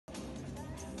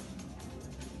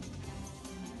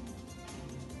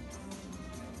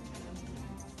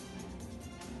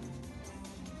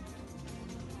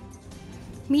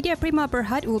Media Prima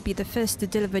Bhd will be the first to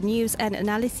deliver news and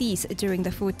analyses during the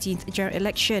 14th general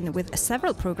election with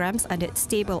several programs under its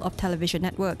stable of television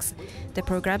networks. The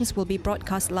programs will be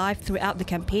broadcast live throughout the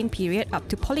campaign period up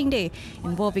to polling day,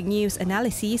 involving news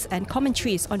analyses and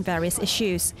commentaries on various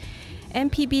issues.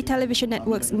 MPB Television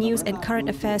Network's News and Current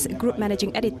Affairs Group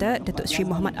Managing Editor, Datuk Sri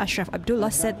Muhammad Ashraf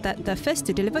Abdullah, said that the First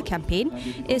to Deliver campaign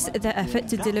is the effort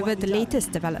to deliver the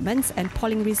latest developments and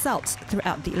polling results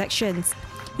throughout the elections.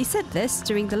 He said this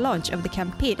during the launch of the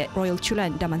campaign at Royal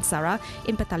Chulan Damansara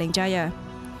in PETALING Jaya.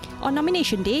 On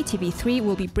nomination day, TV3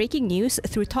 will be breaking news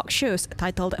through talk shows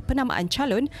titled Penamaan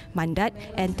Calon, Mandat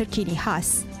and Terkini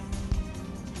Khas.